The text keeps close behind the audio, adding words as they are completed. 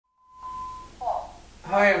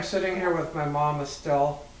Hi, I'm sitting here with my mom,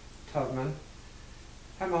 Estelle Tuvman.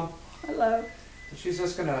 Hi, Mom. Hello. She's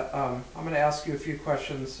just I'm gonna ask you a few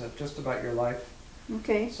questions just about your life.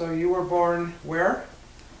 Okay. So you were born where?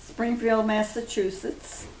 Springfield,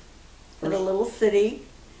 Massachusetts, in a little city,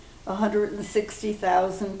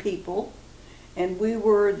 160,000 people, and we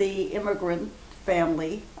were the immigrant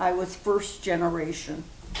family. I was first generation.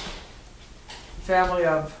 Family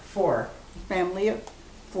of four. Family of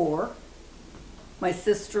four. My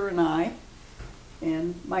sister and I,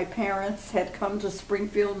 and my parents had come to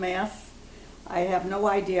Springfield, Mass. I have no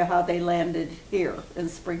idea how they landed here in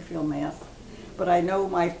Springfield, Mass. But I know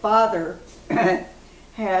my father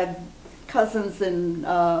had cousins in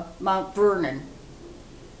Mount Vernon,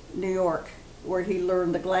 New York, where he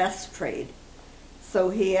learned the glass trade.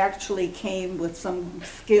 So he actually came with some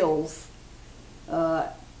skills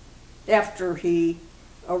after he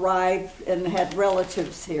arrived and had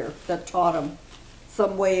relatives here that taught him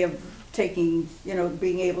some way of taking,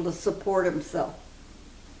 being able to support himself.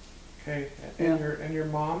 Okay, and your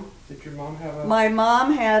mom? Did your mom have a... My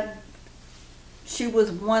mom she was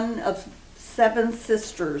one of 7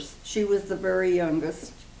 sisters. She was the very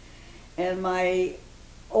youngest. And my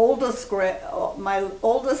oldest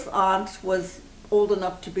aunt was old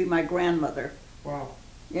enough to be my grandmother. Wow.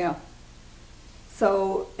 Yeah.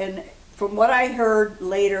 So, and from what I heard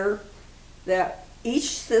later, that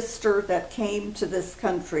each sister that came to this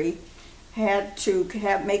country had to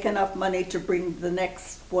make enough money to bring the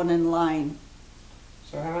next one in line.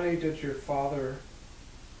 So how many did your father,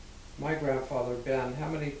 my grandfather Ben, how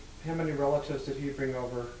many relatives did he bring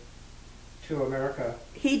over to America?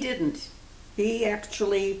 He didn't. He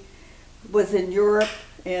actually was in Europe,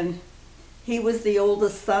 and he was the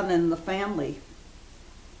oldest son in the family.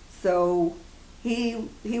 So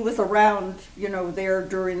he was around, there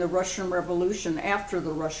during the Russian Revolution, after the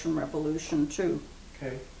Russian Revolution too.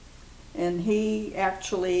 Okay. And he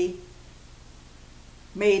actually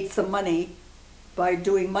made some money by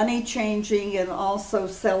doing money changing and also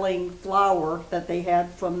selling flour that they had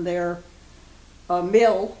from their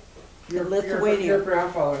mill in Lithuania. Your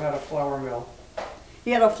grandfather had a flour mill. He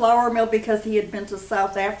had a flour mill because he had been to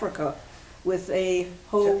South Africa with a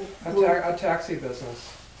whole a taxi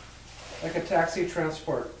business. Like a taxi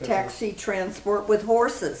transport business. Taxi transport with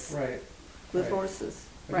horses. Right. With horses.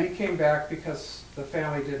 But right. He came back because the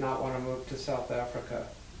family did not want to move to South Africa.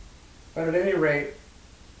 But at any rate,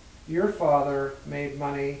 your father made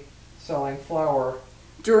money selling flour.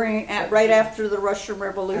 Right after the Russian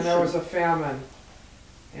Revolution. And there was a famine,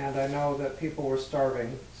 and I know that people were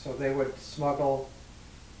starving, so they would smuggle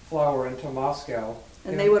flour into Moscow.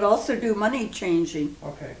 And they would also do money changing.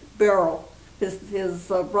 Okay. Beryl, his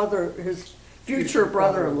brother, his future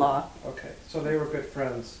brother-in-law. Okay, so they were good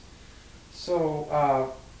friends.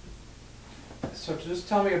 So, so just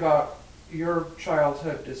tell me about your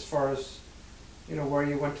childhood as far as, where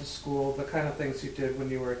you went to school, the kind of things you did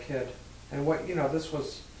when you were a kid. And what, this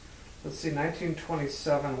was, let's see,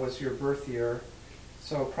 1927 was your birth year.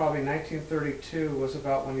 So probably 1932 was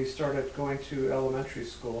about when you started going to elementary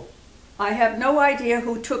school. I have no idea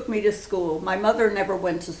who took me to school. My mother never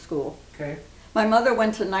went to school. Okay. My mother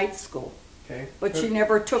went to night school. Okay. But she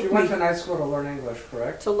never took me. She went to night school to learn English,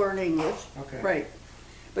 correct? To learn English. Okay. Right.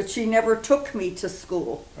 But she never took me to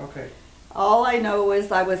school. Okay. All I know is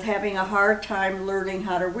I was having a hard time learning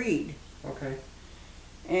how to read. Okay.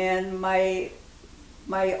 And I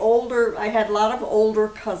had a lot of older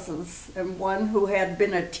cousins, and one who had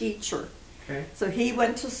been a teacher. Okay. So he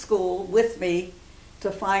went to school with me to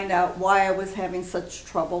find out why I was having such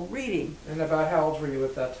trouble reading. And about how old were you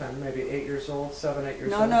at that time? Maybe 8 years old, 7, 8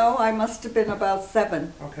 years old? No, I must have been about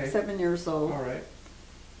 7. Okay. 7 years old. All right.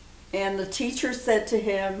 And the teacher said to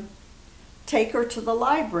him, take her to the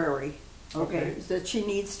library. Okay. That she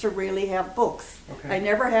needs to really have books. Okay. I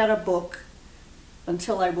never had a book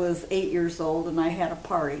until I was 8 years old, and I had a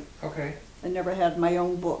party. Okay. I never had my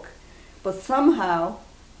own book. But somehow,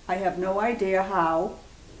 I have no idea how,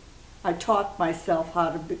 I taught myself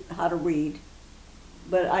how to read.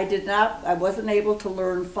 But I wasn't able to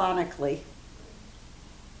learn phonically.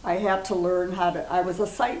 I had to learn I was a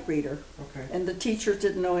sight reader. Okay. And the teachers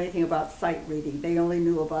didn't know anything about sight reading. They only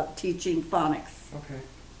knew about teaching phonics. Okay.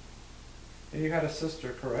 And you had a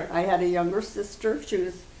sister, correct? I had a younger sister. She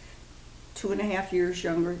was 2.5 years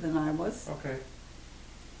younger than I was. Okay.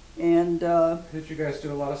 And did you guys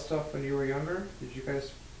do a lot of stuff when you were younger? Did you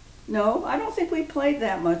guys? No, I don't think we played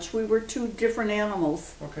that much. We were 2 different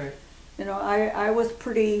animals. Okay. I was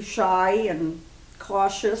pretty shy and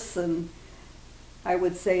cautious, and I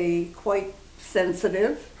would say quite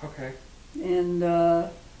sensitive. Okay. And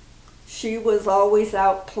She was always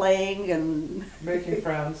out playing and Making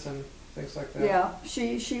friends and things like that. yeah,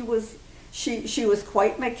 she was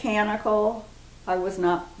quite mechanical. I was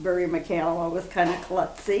not very mechanical. I was kind of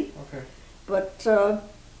klutzy. Okay. But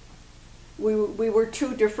we were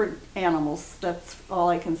two different animals. That's all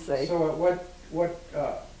I can say. So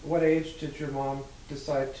at what age did your mom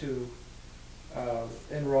decide to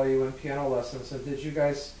enroll you in piano lessons? And did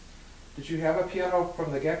you have a piano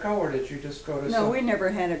from the get-go, or did you just go to No, we never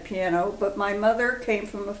had a piano, but my mother came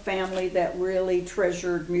from a family that really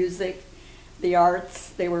treasured music, the arts.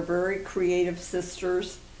 They were very creative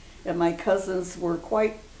sisters, and my cousins were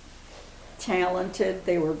quite talented.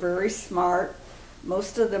 They were very smart.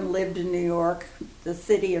 Most of them lived in New York, the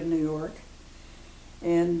city of New York.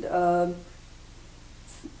 And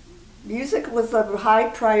music was a high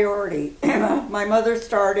priority. My mother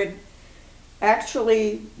started,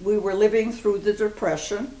 actually, we were living through the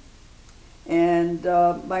Depression, and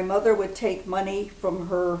my mother would take money from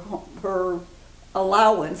her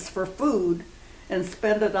allowance for food and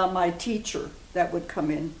spend it on my teacher that would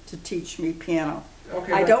come in to teach me piano.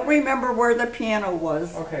 Okay, I don't remember where the piano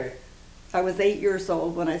was. Okay. I was 8 years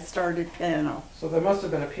old when I started piano. So there must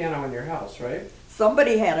have been a piano in your house, right?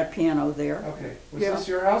 Somebody had a piano there. Okay. Was Yeah. this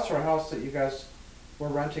your house or a house that you guys were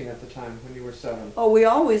renting at the time when you were 7? Oh, we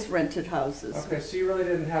always rented houses. Okay, so you really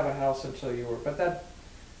didn't have a house until you were, but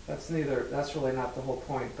that's really not the whole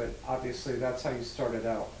point, but obviously that's how you started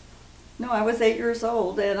out. No, I was 8 years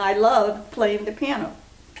old, and I loved playing the piano.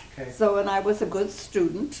 Okay. So, and I was a good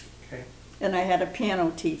student, Okay. and I had a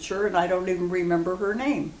piano teacher, and I don't even remember her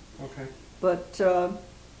name. Okay. But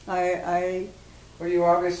I Well, you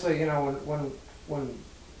obviously, when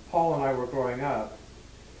Paul and I were growing up,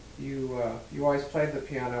 you always played the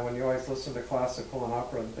piano and you always listened to classical and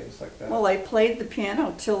opera and things like that. well, I played the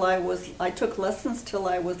piano till I took lessons till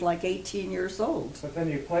I was like 18 years old. But then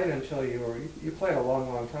you played until you played a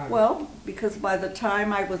long, long time. Well, because by the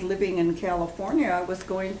time I was living in California, I was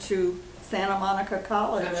going to Santa Monica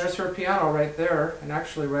College. And there's her piano right there, and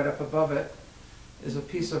actually right up above it is a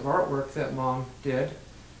piece of artwork that Mom did.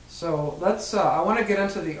 So let's, I want to get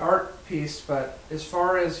into the art piece, but as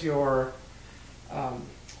far as your,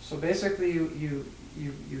 so basically you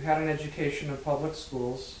had an education in public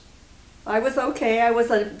schools. I was okay. I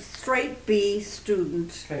was a straight B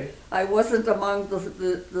student. Okay. I wasn't among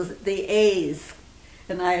the A's,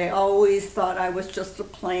 and I always thought I was just a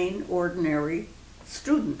plain, ordinary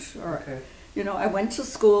student. Okay. You know, I went to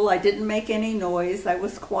school. I didn't make any noise. I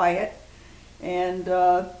was quiet, and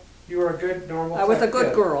You were a good, normal I was a type good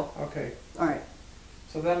kid. girl. Okay. All right.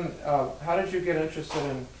 So then, how did you get interested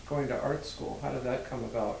in going to art school? How did that come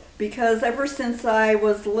about? Because ever since I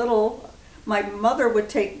was little, my mother would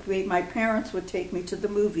take me, my parents would take me to the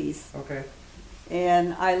movies. Okay.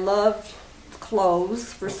 And I loved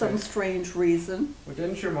clothes for Okay. some strange reason. Well,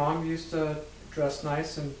 didn't your mom used to dress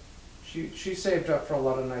nice, and she saved up for a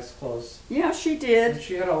lot of nice clothes? Yeah, she And did.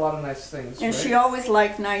 she had a lot of nice things, And right? she always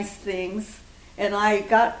liked nice things. And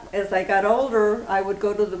as I got older, I would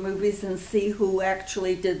go to the movies and see who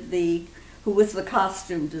actually who was the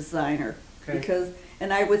costume designer. Okay.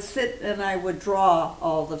 And I would sit and I would draw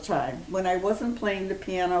all the time. When I wasn't playing the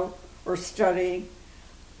piano or studying,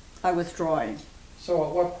 I was drawing. So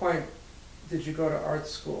at what point did you go to art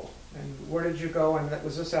school? And where did you go? And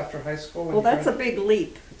was this after high school? Well, that's a big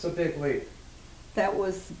leap. It's a big leap. That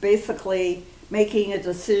was basically making a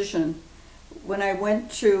decision. When I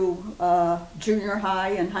went to junior high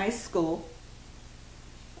and high school,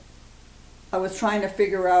 I was trying to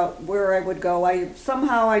figure out where I would go.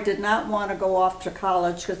 Somehow I did not want to go off to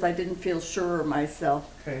college because I didn't feel sure of myself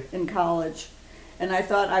Okay. in college. And I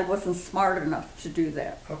thought I wasn't smart enough to do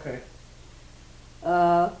that. Okay.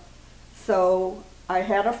 So I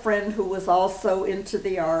had a friend who was also into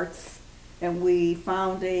the arts, and we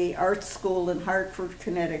found a art school in Hartford,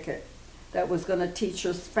 Connecticut that was going to teach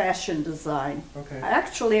us fashion design. Okay.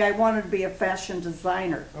 Actually, I wanted to be a fashion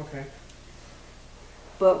designer. Okay.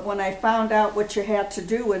 But when I found out what you had to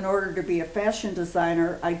do in order to be a fashion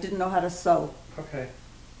designer, I didn't know how to sew. Okay.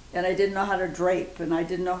 And I didn't know how to drape, and I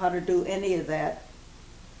didn't know how to do any of that.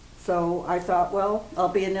 So I thought, well, I'll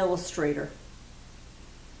be an illustrator.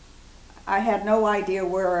 I had no idea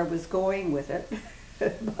where I was going with it,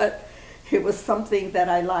 but it was something that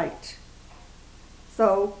I liked.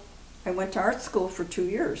 So I went to art school for 2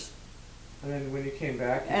 years. And then when you came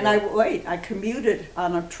back, And I commuted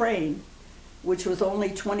on a train, which was only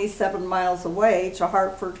 27 miles away, to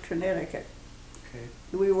Hartford, Connecticut. Okay.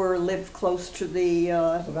 We lived close to the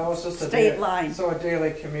So that was just state line. So a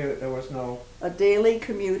daily commute. There was A daily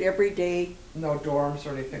commute every day. no dorms or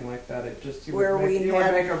anything like that. It just you Where would we make, you would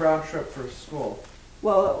had- make a round trip for school.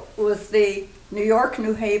 Well, it was the New York,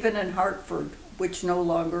 New Haven, and Hartford, which no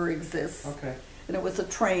longer exists. Okay, And it was a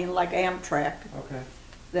train like Amtrak okay.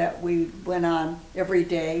 that we went on every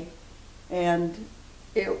day, and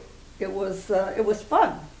it was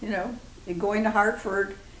fun, you know, and going to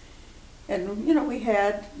Hartford, and you know we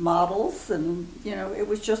had models, and you know it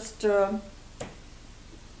was just I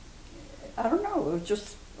don't know, it was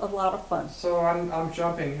just a lot of fun. So I'm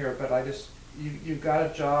jumping here, but you got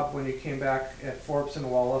a job when you came back at Forbes and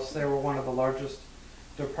Wallace. They were one of the largest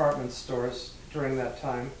department stores during that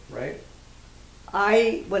time, right?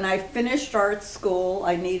 When I finished art school,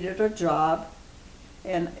 I needed a job,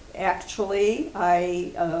 and actually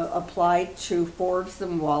I applied to Forbes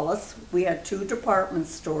and Wallace. We had two department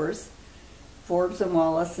stores, Forbes and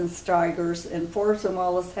Wallace and Steiger's, and Forbes and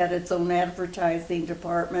Wallace had its own advertising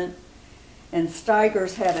department, and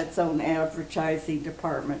Steiger's had its own advertising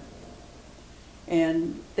department.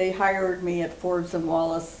 And they hired me at Forbes and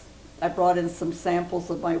Wallace. I brought in some samples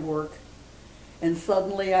of my work, and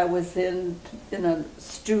suddenly I was in a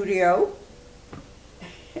studio,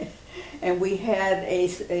 and we had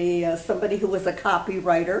somebody who was a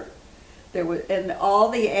copywriter. And all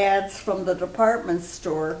the ads from the department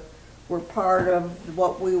store were part of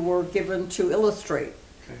what we were given to illustrate.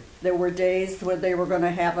 Okay. There were days where they were going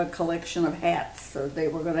to have a collection of hats, or they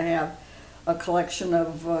were going to have a collection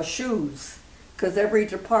of shoes, because every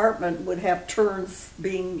department would have turns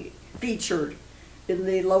being featured in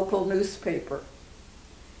the local newspaper.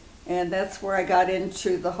 And that's where I got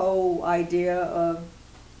into the whole idea of,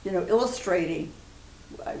 you know, illustrating.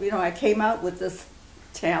 You know, I came out with this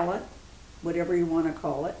talent, whatever you want to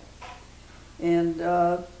call it, and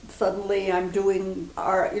suddenly I'm doing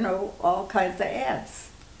art, you know, all kinds of ads.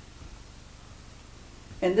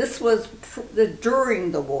 And this was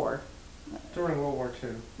during the war. During World War II.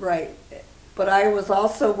 Right. But I was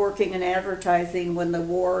also working in advertising when the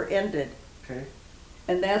war ended. Okay.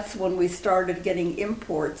 And that's when we started getting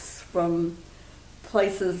imports from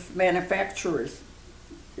places, manufacturers,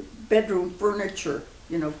 bedroom furniture.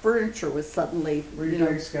 You know, furniture was suddenly, Were you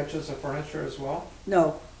doing sketches of furniture as well?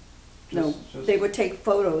 No, no. Just- They would take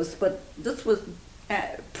photos, but this was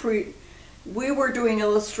we were doing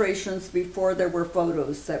illustrations before there were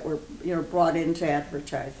photos that were, you know, brought into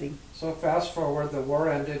advertising. So fast forward, the war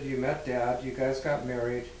ended, you met Dad, you guys got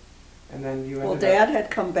married, and then you ended Well, up... Dad had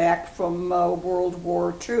come back from World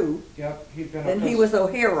War II, Yep, he'd been and he was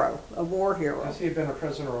a hero, a war hero. Yes, he'd been a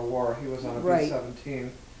prisoner of war. He was on a Right. B-17.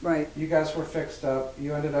 Right. You guys were fixed up.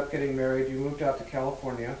 You ended up getting married. You moved out to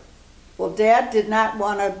California. Well, Dad did not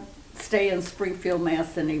want to stay in Springfield,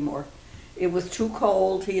 Mass. Anymore. It was too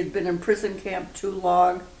cold. He had been in prison camp too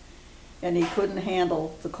long, and he couldn't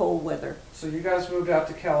handle the cold weather. So you guys moved out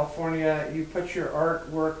to California. You put your art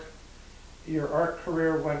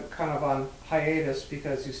career went kind of on hiatus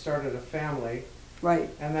because you started a family. Right.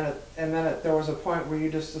 And then there was a point where you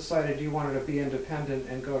just decided you wanted to be independent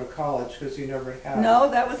and go to college because you never had. No,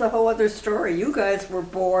 that was a whole other story. You guys were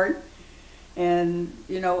born, and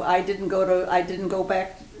you know I didn't go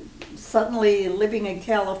back. Suddenly, living in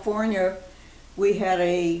California, we had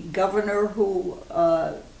a governor who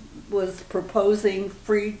was proposing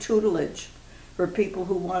free tutelage for people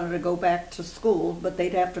who wanted to go back to school, but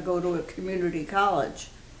they'd have to go to a community college.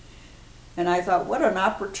 And I thought, what an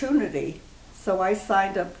opportunity. So I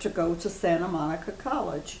signed up to go to Santa Monica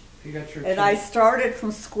College. You got your And I started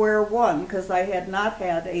from square one because I had not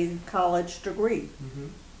had a college degree. Mm-hmm.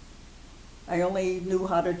 I only knew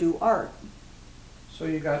how to do art. So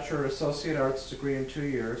you got your associate arts degree in 2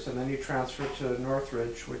 years, and then you transferred to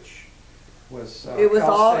Northridge, which was It was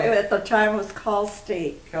Cal all, State. at the time it was Cal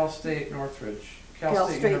State. Cal State Northridge. Cal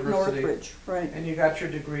State State University. Northridge, right. And you got your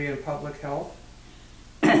degree in public health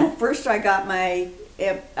First I got my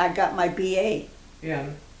BA.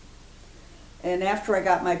 in... And after I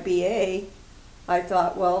got my BA, I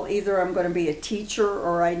thought, well, either I'm going to be a teacher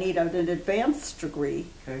or I need an advanced degree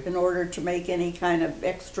Okay. in order to make any kind of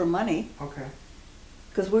extra money. Okay.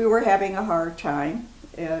 Because we were having a hard time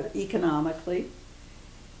economically.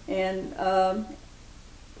 And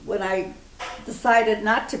when I decided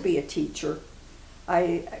not to be a teacher,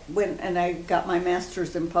 I went and I got my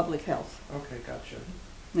master's in public health. Okay, gotcha.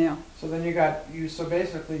 Yeah. So then so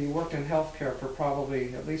basically you worked in healthcare for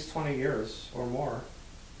probably at least 20 years or more.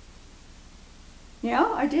 Yeah,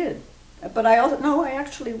 I did. But I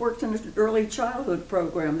actually worked in an early childhood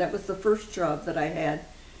program. That was the first job that I had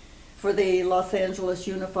for the Los Angeles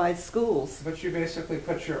Unified Schools. But you basically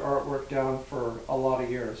put your artwork down for a lot of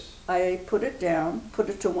years. I put it down, put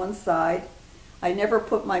it to one side. I never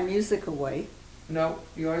put my music away. No,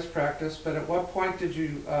 you always practice, but at what point did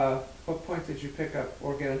you pick up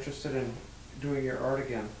or get interested in doing your art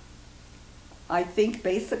again? I think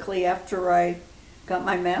basically after I got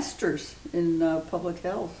my master's in public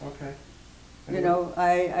health. Okay. You know,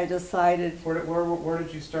 I decided. Where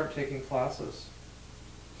did you start taking classes?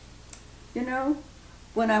 You know,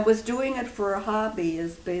 when I was doing it for a hobby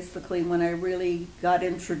is basically when I really got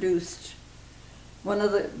introduced. One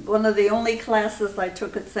of the only classes I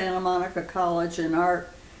took at Santa Monica College in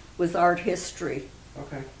art was art history.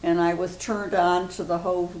 Okay. And I was turned on to the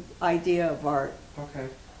whole idea of art. Okay.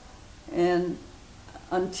 And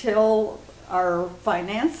until our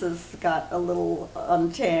finances got a little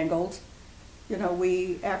untangled, you know,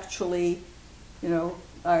 we actually, you know,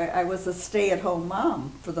 I was a stay-at-home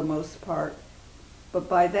mom for the most part. But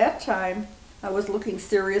by that time, I was looking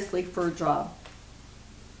seriously for a job.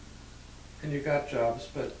 And you got jobs,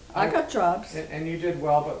 but... I got jobs. And you did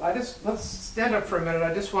well, but let's stand up for a minute.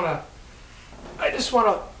 I just want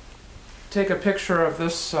to take a picture of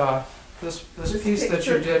this this piece that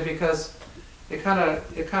you did, because it kind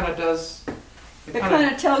of does... It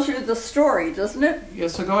kind of tells you the story, doesn't it? Yeah,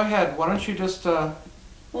 so go ahead. Why don't you just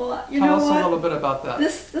well, you tell know us what? a little bit about that.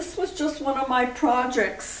 This was just one of my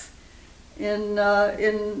projects in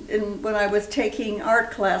when I was taking art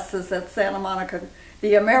classes at Santa Monica,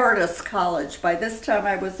 the Emeritus College. By this time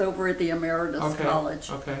I was over at the Emeritus College.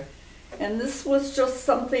 Okay. And this was just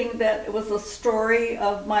something that it was a story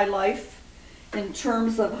of my life in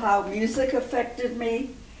terms of how music affected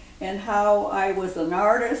me and how I was an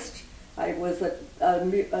artist. I was a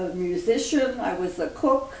musician, I was a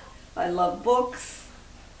cook, I love books,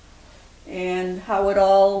 and how it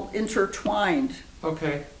all intertwined.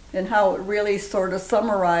 Okay. And how it really sort of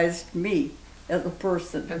summarized me as a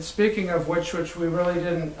person. And speaking of which we really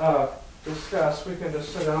didn't discuss, we can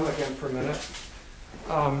just sit down again for a minute.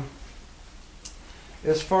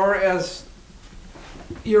 As far as,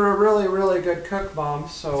 you're a really, really good cook, Mom,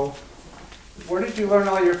 so where did you learn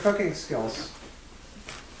all your cooking skills?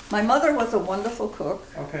 My mother was a wonderful cook.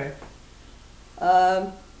 Okay.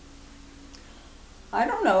 I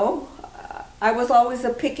don't know. I was always a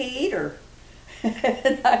picky eater.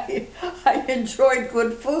 And I enjoyed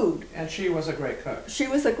good food. And she was a great cook. She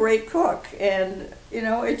was a great cook. And, you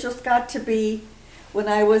know, it just got to be, when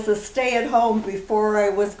I was a stay-at-home before I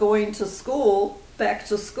was going to school, back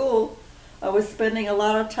to school, I was spending a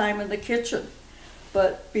lot of time in the kitchen.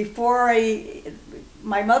 But before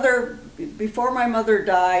my mother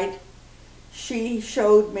died, she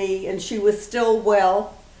showed me, and she was still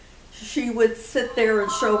well, she would sit there and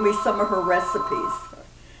show me some of her recipes.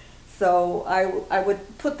 So I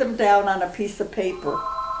would put them down on a piece of paper,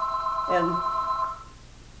 and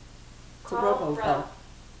it's a robocall.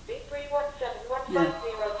 Yeah.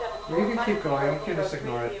 You can keep going, you can just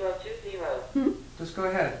ignore it. Just go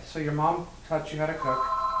ahead. So your mom taught you how to cook.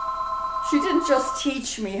 She didn't just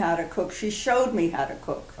teach me how to cook, she showed me how to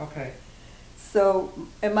cook. Okay. So,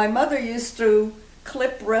 and my mother used to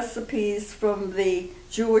clip recipes from the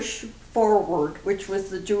Jewish Forward, which was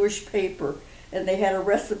the Jewish paper, and they had a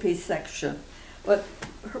recipe section. But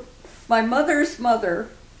my mother's mother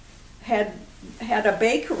had a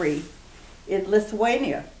bakery in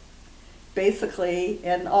Lithuania, basically,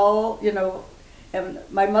 and all, you know, and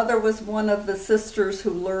my mother was one of the sisters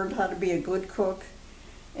who learned how to be a good cook.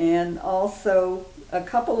 And also, a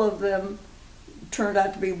couple of them turned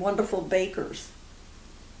out to be wonderful bakers.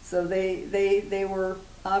 So they were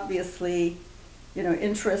obviously, you know,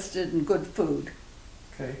 interested in good food.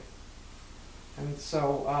 Okay. And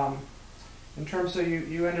so, in terms of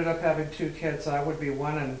you ended up having 2 kids. I would be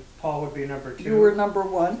 1 and Paul would be number 2. You were number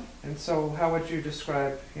 1. And so how would you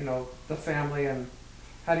describe, you know, the family, and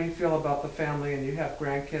how do you feel about the family, and you have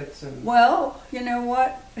grandkids? And well, you know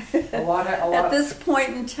what? a lot. At this point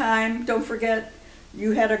in time, don't forget,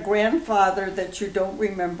 you had a grandfather that you don't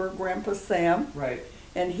remember, Grandpa Sam. Right.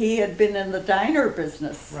 And he had been in the diner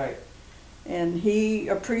business. Right. And he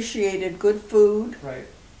appreciated good food. Right.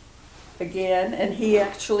 Again, and he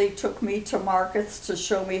actually took me to markets to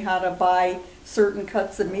show me how to buy certain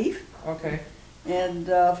cuts of meat. Okay. And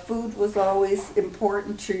food was always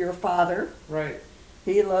important to your father. Right.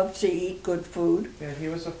 He loved to eat good food. Yeah, he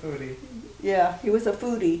was a foodie. Yeah, he was a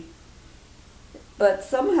foodie. But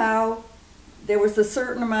somehow there was a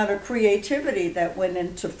certain amount of creativity that went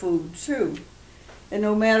into food too. And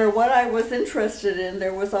no matter what I was interested in,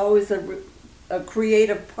 there was always a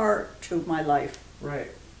creative part to my life. Right.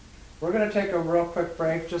 We're going to take a real quick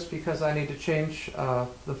break just because I need to change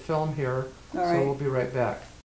the film here. All right. So we'll be right back.